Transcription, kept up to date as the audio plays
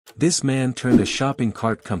This man turned a shopping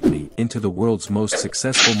cart company into the world's most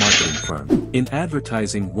successful marketing firm. In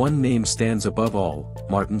advertising, one name stands above all: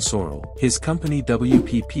 Martin Sorrell. His company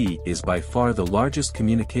WPP is by far the largest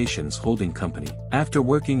communications holding company. After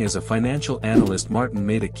working as a financial analyst, Martin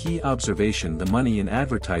made a key observation: the money in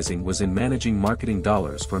advertising was in managing marketing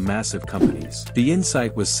dollars for massive companies. The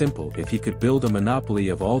insight was simple: if he could build a monopoly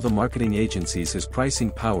of all the marketing agencies, his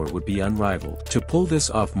pricing power would be unrivaled. To pull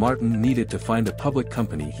this off, Martin needed to find a public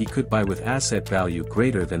company he could buy with asset value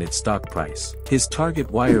greater than its stock price. His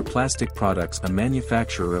target: Wire Plastic Products, a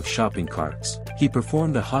manufacturer of shopping carts. He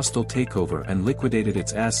performed a hostile takeover and liquidated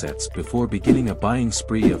its assets before beginning a buying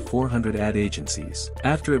spree of 400 ad agencies.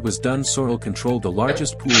 After it was done, Sorrell controlled the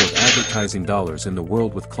largest pool of advertising dollars in the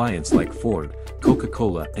world, with clients like Ford,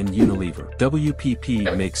 Coca-Cola, and Unilever.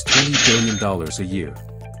 WPP makes $20 billion a year.